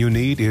 Everything you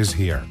need is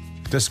here.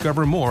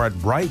 Discover more at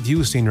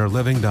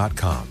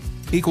brightviewseniorliving.com.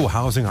 Equal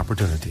housing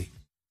opportunity.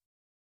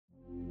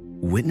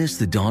 Witness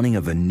the dawning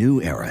of a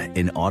new era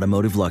in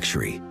automotive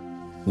luxury,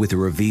 with a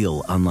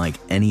reveal unlike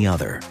any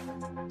other,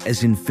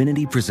 as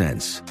Infiniti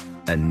presents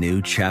a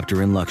new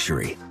chapter in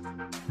luxury,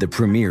 the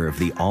premiere of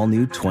the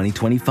all-new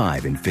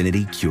 2025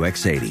 Infiniti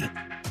QX80.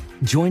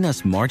 Join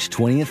us March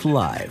 20th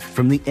live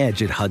from the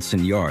Edge at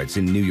Hudson Yards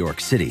in New York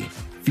City,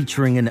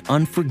 featuring an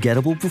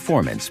unforgettable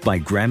performance by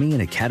Grammy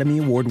and Academy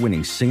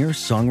Award-winning singer,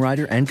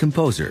 songwriter, and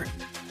composer,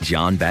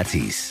 Jon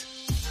Batiste.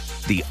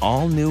 The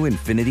all-new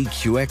Infiniti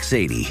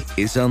QX80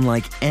 is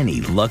unlike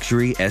any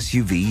luxury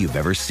SUV you've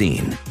ever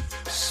seen.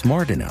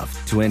 Smart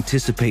enough to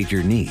anticipate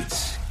your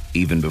needs,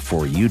 even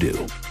before you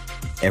do.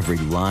 Every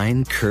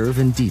line, curve,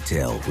 and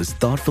detail was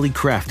thoughtfully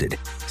crafted,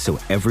 so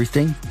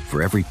everything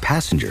for every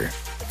passenger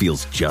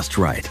feels just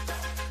right.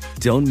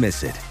 Don't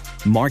miss it.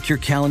 Mark your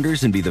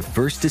calendars and be the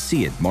first to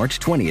see it March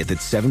 20th at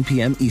 7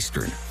 p.m.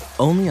 Eastern,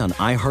 only on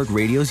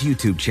iHeartRadio's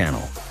YouTube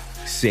channel.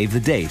 Save the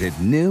date at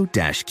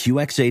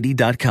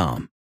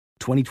new-QX80.com.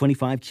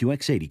 2025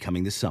 QX80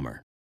 coming this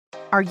summer.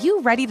 Are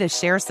you ready to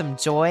share some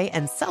joy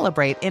and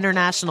celebrate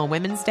International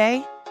Women's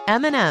Day?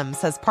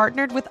 M&M's has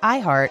partnered with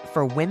iHeart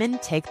for Women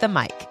Take the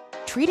Mic,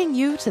 treating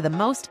you to the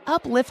most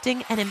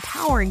uplifting and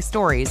empowering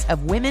stories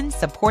of women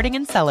supporting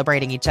and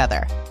celebrating each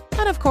other.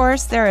 And of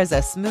course, there is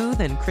a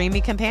smooth and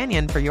creamy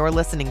companion for your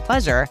listening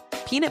pleasure,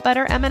 peanut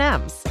butter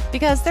M&Ms,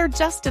 because they're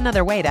just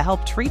another way to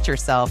help treat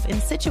yourself in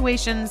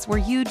situations where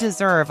you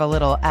deserve a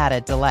little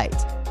added delight,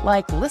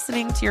 like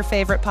listening to your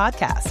favorite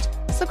podcast.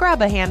 So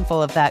grab a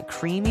handful of that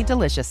creamy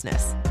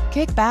deliciousness.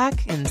 Kick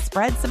back and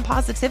spread some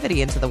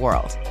positivity into the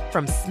world.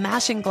 From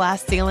smashing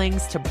glass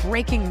ceilings to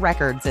breaking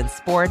records in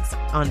sports,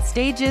 on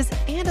stages,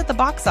 and at the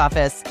box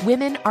office,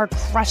 women are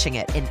crushing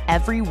it in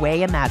every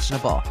way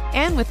imaginable.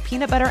 And with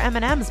peanut butter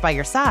M&Ms by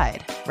your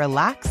side,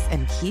 relax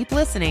and keep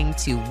listening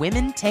to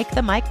Women Take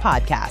the Mic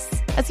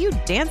podcasts as you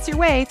dance your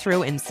way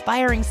through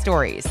inspiring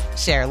stories,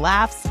 share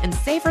laughs, and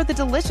savor the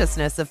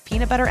deliciousness of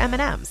peanut butter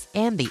M&Ms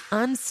and the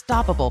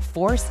unstoppable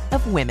force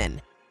of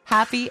women.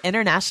 Happy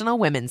International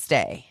Women's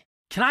Day.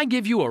 Can I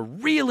give you a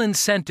real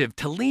incentive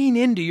to lean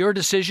into your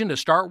decision to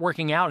start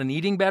working out and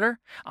eating better?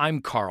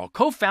 I'm Carl,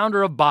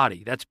 co-founder of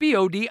Body. That's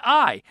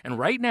BODI. And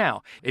right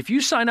now, if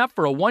you sign up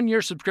for a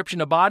 1-year subscription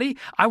to Body,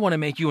 I want to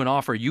make you an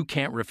offer you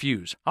can't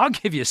refuse. I'll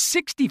give you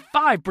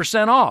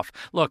 65% off.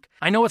 Look,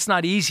 I know it's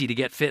not easy to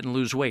get fit and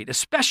lose weight,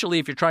 especially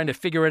if you're trying to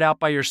figure it out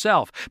by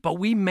yourself, but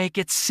we make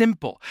it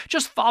simple.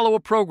 Just follow a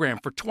program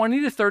for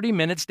 20 to 30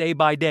 minutes day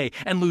by day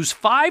and lose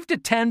 5 to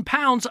 10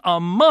 pounds a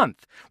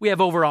month. We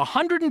have over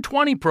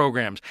 120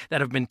 programs that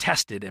have been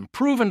tested and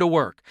proven to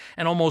work,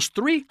 and almost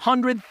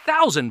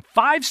 300,000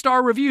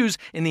 5-star reviews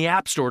in the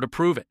App Store to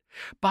prove it.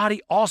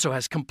 Body also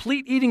has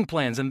complete eating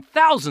plans and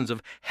thousands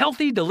of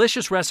healthy,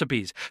 delicious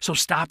recipes. So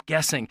stop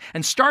guessing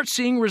and start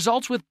seeing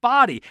results with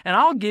Body, and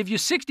I'll give you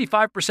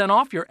 65%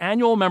 off your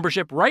annual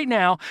membership right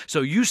now, so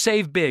you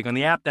save big on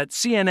the app that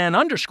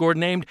CNN_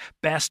 named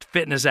Best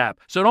Fitness App.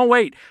 So don't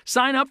wait.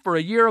 Sign up for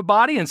a year of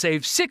Body and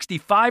save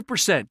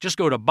 65%. Just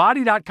go to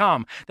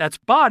body.com. That's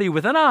body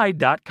with an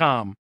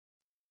I.com.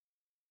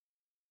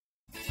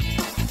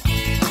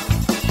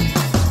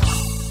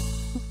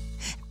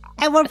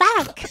 And we're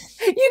back.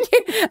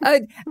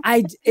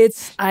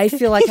 I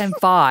feel like I'm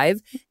 5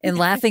 and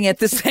laughing at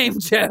the same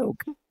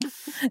joke,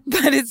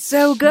 but it's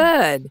so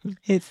good.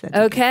 It's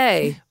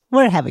okay.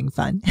 We're having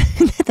fun.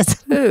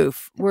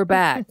 Oof, we're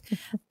back.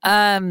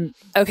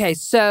 Okay,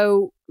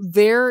 so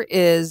there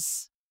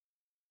was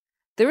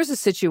a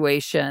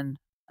situation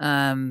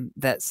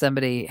that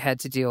somebody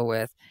had to deal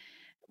with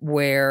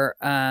where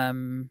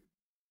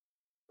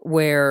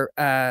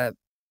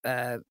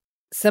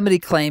somebody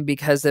claimed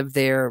because of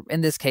their,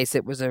 in this case,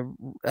 it was a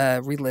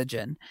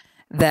religion,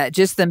 that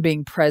just them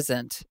being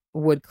present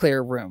would clear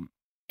a room.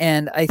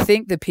 And I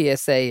think the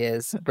PSA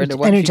is, Brenda,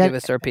 why don't you give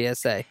us our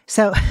PSA?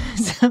 So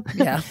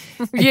yeah,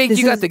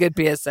 you got the good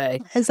PSA.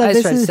 So I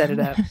just tried to set it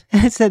up.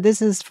 So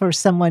this is for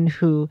someone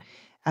who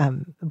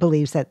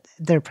believes that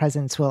their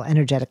presence will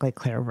energetically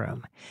clear a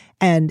room.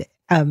 And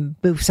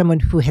someone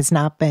who has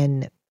not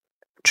been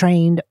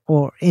trained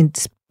or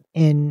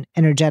in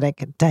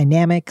energetic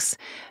dynamics,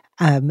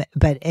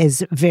 but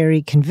is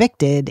very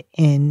convicted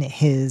in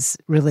his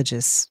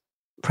religious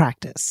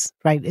practice,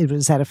 right?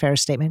 Was that a fair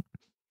statement?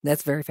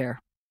 That's very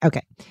fair.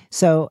 Okay.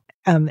 So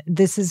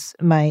this is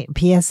my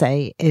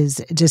PSA,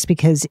 is just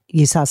because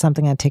you saw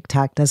something on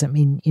TikTok doesn't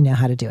mean you know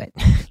how to do it.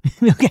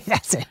 Okay,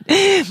 that's it.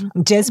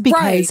 Just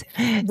because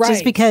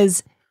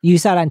you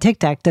saw it on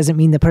TikTok doesn't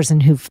mean the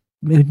person who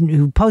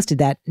posted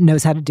that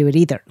knows how to do it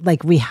either.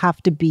 Like, we have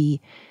to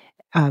be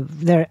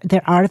there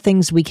are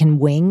things we can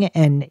wing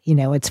and,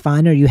 it's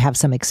fun, or you have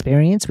some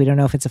experience. We don't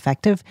know if it's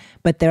effective,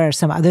 but there are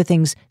some other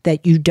things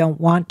that you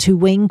don't want to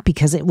wing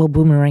because it will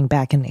boomerang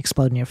back and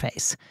explode in your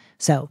face.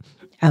 So,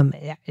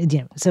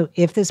 so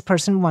if this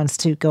person wants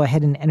to go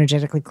ahead and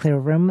energetically clear a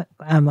room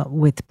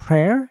with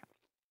prayer,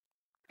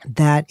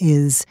 that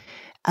is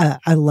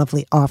a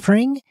lovely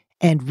offering.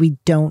 And we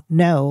don't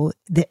know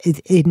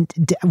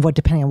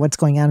depending on what's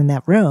going on in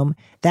that room,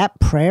 that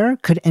prayer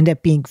could end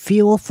up being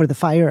fuel for the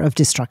fire of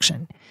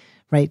destruction,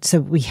 right? So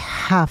we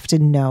have to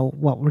know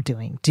what we're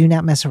doing. Do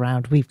not mess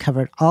around. We've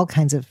covered all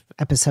kinds of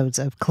episodes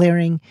of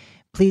clearing.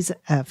 Please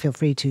feel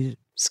free to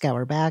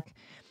scour back.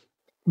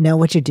 Know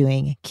what you're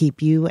doing.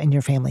 Keep you and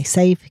your family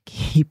safe.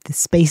 Keep the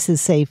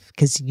spaces safe,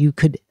 because you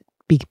could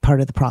be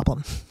part of the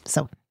problem.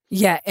 So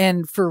yeah,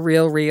 and for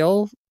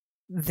real,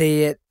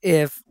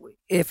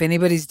 if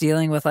anybody's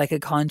dealing with like a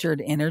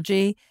conjured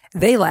energy,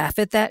 they laugh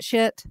at that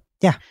shit.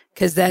 Yeah.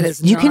 Because that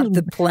is not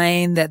the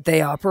plane that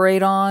they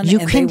operate on. You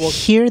can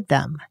hear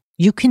them.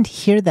 You can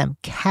hear them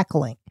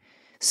cackling.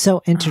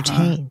 So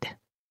entertained.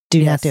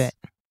 Do not do it.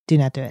 Do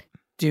not do it.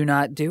 Do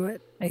not do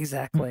it.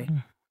 Exactly.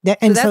 Mm-hmm.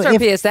 And so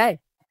that's our PSA.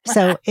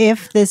 So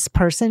if this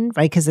person,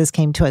 right, because this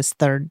came to us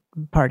third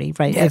party,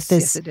 right? Yes,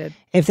 it did.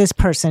 If this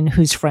person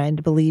whose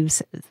friend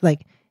believes,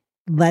 like,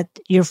 let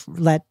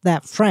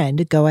that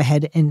friend go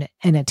ahead and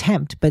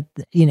attempt, but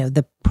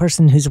the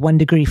person who's 1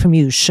 degree from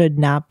you should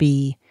not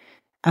be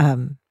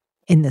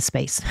in the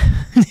space.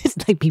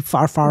 It's like be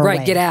far away.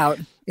 Right, get out.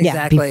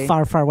 Exactly. Yeah, be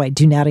far away.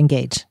 Do not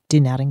engage.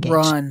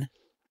 Run.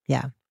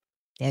 Yeah.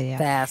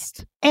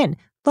 Fast. And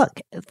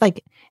look,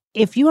 like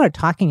if you are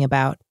talking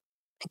about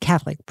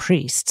Catholic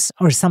priests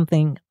or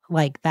something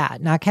like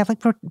that, not Catholic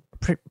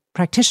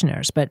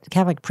practitioners, but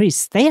Catholic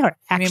priests, they are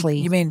actually...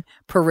 You mean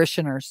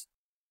parishioners?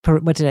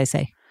 What did I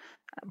say?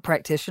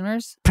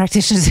 Practitioners?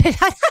 Practitioners.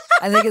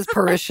 I think it's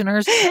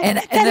parishioners. And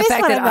the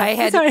fact that I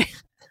had...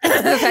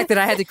 The fact that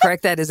I had to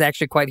correct that is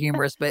actually quite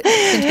humorous, but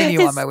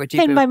continue on my way.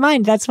 In my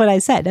mind, that's what I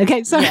said.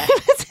 Okay, sorry. Yeah,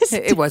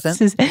 it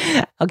wasn't.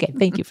 Okay,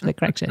 thank you for the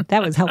correction.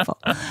 That was helpful.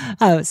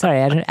 Oh,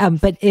 sorry. I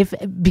don't, but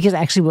because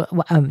actually,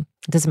 it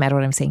doesn't matter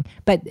what I'm saying.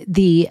 But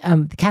the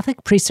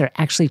Catholic priests are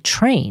actually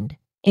trained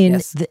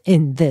in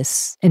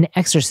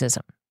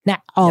exorcism.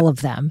 Not all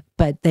of them,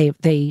 but they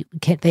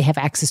have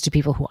access to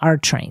people who are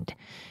trained.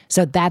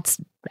 So that's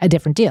a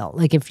different deal.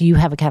 Like if you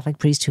have a Catholic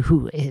priest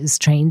who is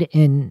trained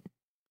in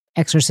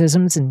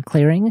exorcisms and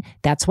clearing,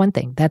 that's one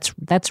thing.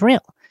 That's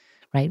real,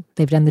 right?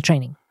 They've done the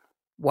training.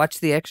 Watch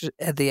The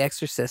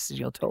Exorcist and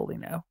you'll totally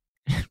know.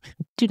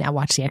 Do not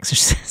watch The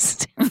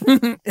Exorcist.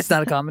 It's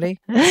not a comedy?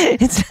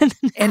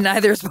 And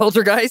neither is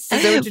Poltergeist?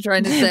 Is that what you're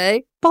trying to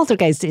say?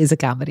 Poltergeist is a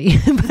comedy.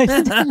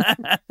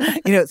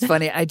 It's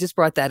funny. I just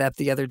brought that up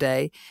the other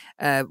day.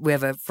 We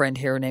have a friend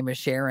here named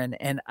Sharon,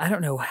 and I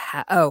don't know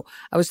how. Oh,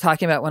 I was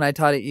talking about when I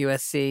taught at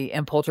USC,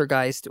 and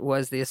Poltergeist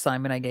was the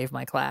assignment I gave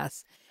my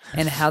class.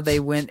 And how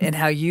they went, and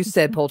how you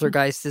said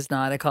Poltergeist is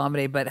not a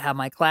comedy, but how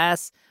my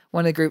class,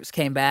 one of the groups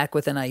came back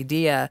with an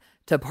idea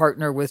to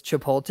partner with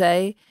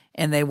Chipotle,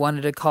 and they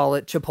wanted to call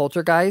it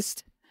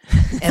Chipoltergeist.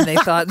 And they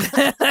thought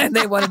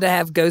they wanted to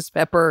have ghost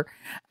pepper,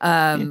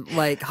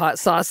 like hot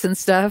sauce and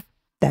stuff.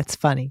 That's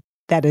funny.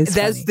 That's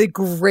funny. The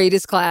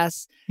greatest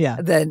class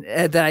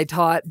that I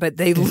taught. But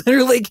they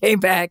literally came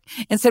back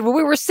and said, well,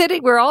 we were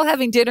all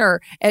having dinner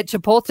at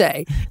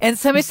Chipotle. And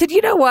somebody said,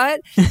 you know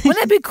what? Wouldn't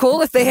that be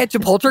cool if they had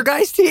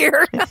Chipoltergeist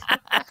here?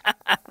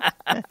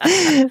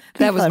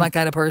 That was my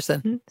kind of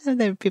person.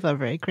 People are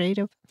very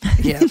creative.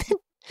 Yeah.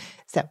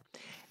 So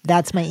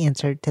that's my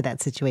answer to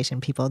that situation.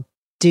 People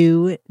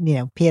do,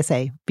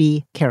 PSA,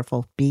 be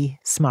careful, be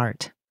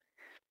smart,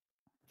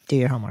 do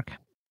your homework.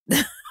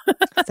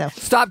 So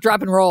stop,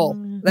 drop, and roll.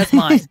 That's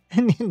mine.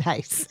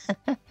 Nice.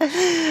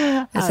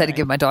 I just had to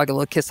give my dog a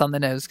little kiss on the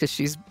nose because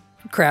she's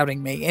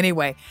crowding me.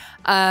 Anyway,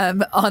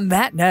 on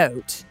that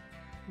note.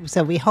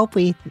 So we hope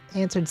we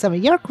answered some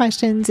of your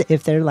questions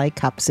if they're like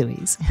cop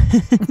Sueys.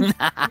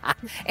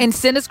 And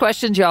send us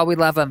questions, y'all. We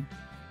love them.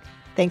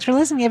 Thanks for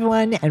listening,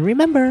 everyone. And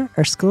remember,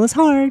 our school is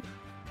hard.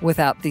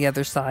 Without the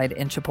other side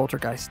in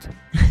Chipoltergeist.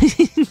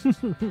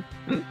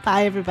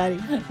 Bye, everybody.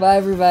 Bye,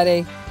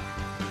 everybody.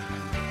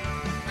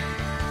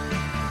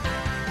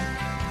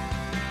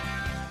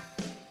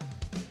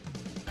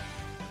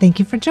 Thank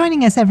you for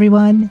joining us,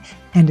 everyone.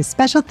 And a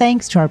special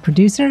thanks to our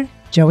producer,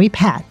 Joey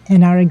Pat,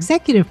 and our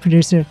executive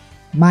producer,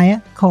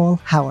 Maya Cole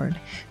Howard,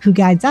 who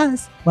guides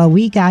us while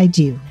we guide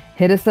you.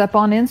 Hit us up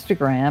on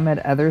Instagram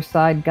at Other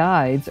Side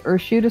Guides or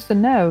shoot us a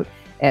note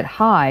at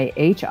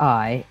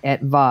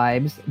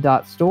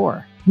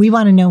hi@vibes.store. We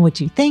want to know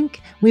what you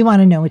think, we want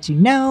to know what you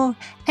know,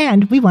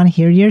 and we want to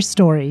hear your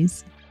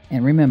stories.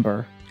 And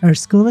remember, our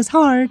school is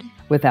hard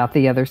without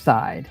the other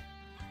side.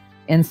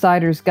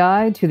 Insider's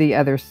Guide to the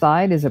Other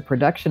Side is a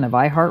production of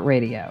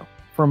iHeartRadio.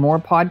 For more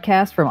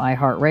podcasts from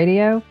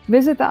iHeartRadio,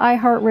 visit the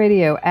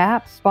iHeartRadio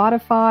app,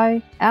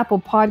 Spotify,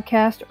 Apple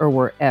Podcast, or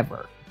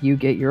wherever you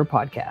get your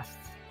podcasts.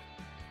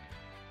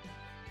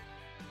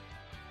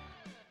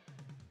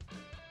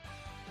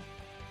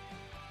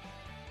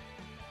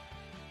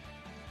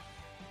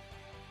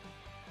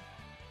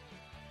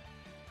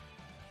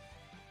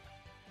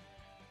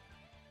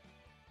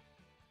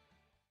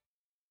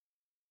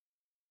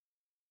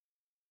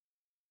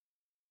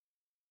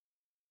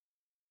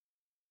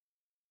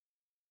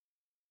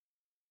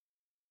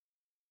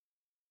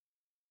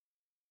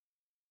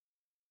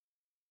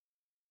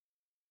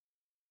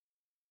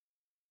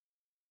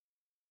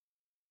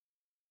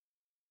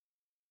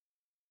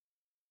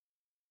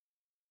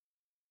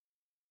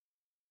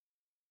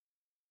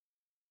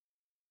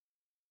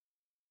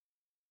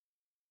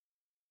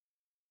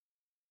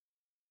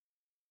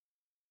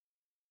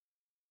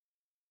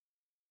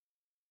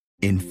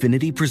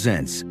 Infinity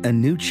presents a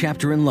new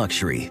chapter in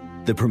luxury,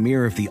 the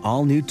premiere of the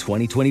all-new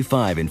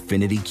 2025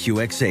 Infinity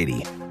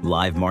QX80,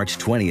 live March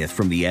 20th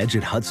from the Edge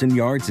at Hudson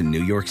Yards in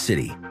New York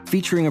City,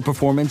 featuring a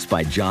performance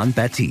by John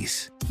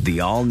Batiste. The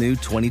all-new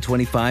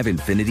 2025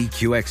 Infinity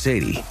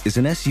QX80 is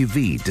an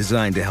SUV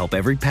designed to help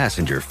every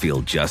passenger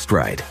feel just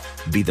right.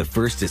 Be the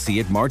first to see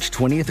it March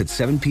 20th at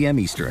 7 p.m.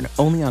 Eastern,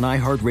 only on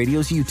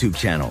iHeartRadio's YouTube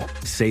channel.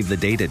 Save the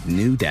date at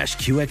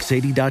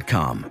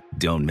new-QX80.com.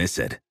 Don't miss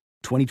it.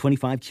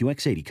 2025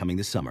 QX80 coming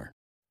this summer.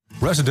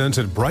 Residents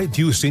at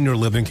Brightview Senior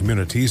Living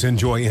Communities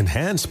enjoy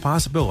enhanced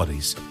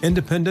possibilities,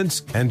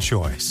 independence, and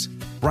choice.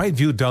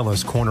 Brightview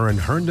Dulles Corner in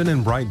Herndon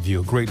and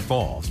Brightview, Great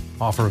Falls,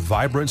 offer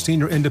vibrant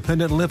senior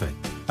independent living,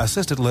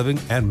 assisted living,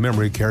 and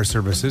memory care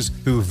services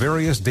through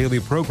various daily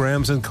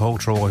programs and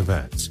cultural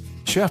events.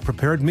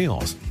 Chef-prepared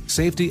meals,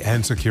 safety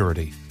and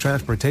security,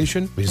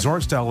 transportation,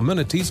 resort-style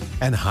amenities,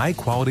 and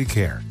high-quality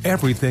care.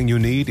 Everything you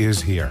need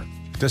is here.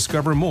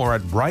 Discover more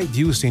at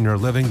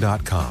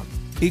brightviewseniorliving.com.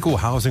 Equal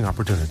housing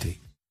opportunity.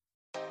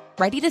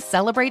 Ready to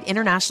celebrate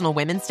International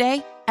Women's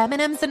Day?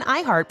 M&M's and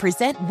iHeart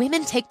present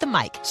Women Take the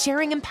Mic,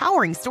 sharing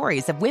empowering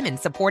stories of women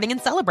supporting and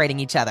celebrating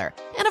each other.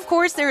 And of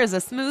course, there is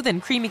a smooth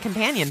and creamy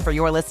companion for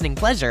your listening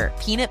pleasure,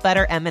 peanut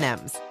butter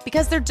M&M's.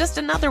 Because they're just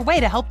another way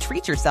to help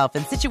treat yourself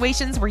in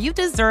situations where you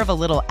deserve a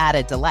little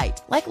added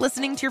delight, like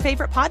listening to your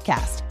favorite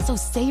podcast. So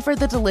savor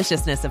the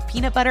deliciousness of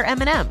peanut butter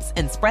M&M's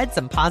and spread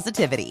some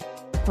positivity.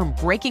 From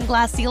breaking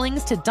glass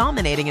ceilings to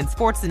dominating in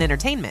sports and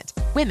entertainment,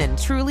 women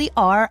truly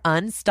are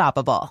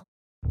unstoppable.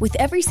 With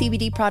every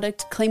CBD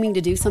product claiming to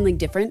do something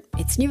different,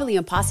 it's nearly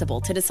impossible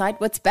to decide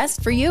what's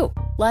best for you.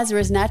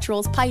 Lazarus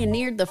Naturals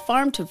pioneered the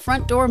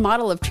farm-to-front-door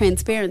model of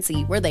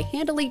transparency, where they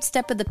handle each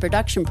step of the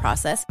production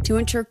process to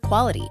ensure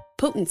quality,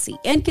 potency,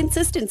 and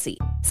consistency.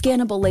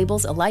 Scannable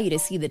labels allow you to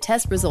see the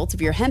test results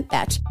of your hemp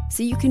batch,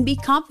 so you can be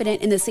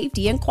confident in the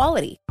safety and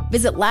quality.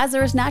 Visit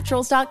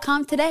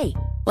LazarusNaturals.com today.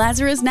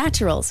 Lazarus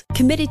Naturals,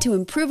 committed to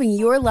improving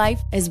your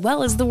life as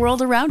well as the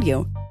world around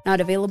you. Not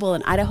available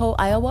in Idaho,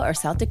 Iowa, or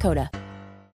South Dakota.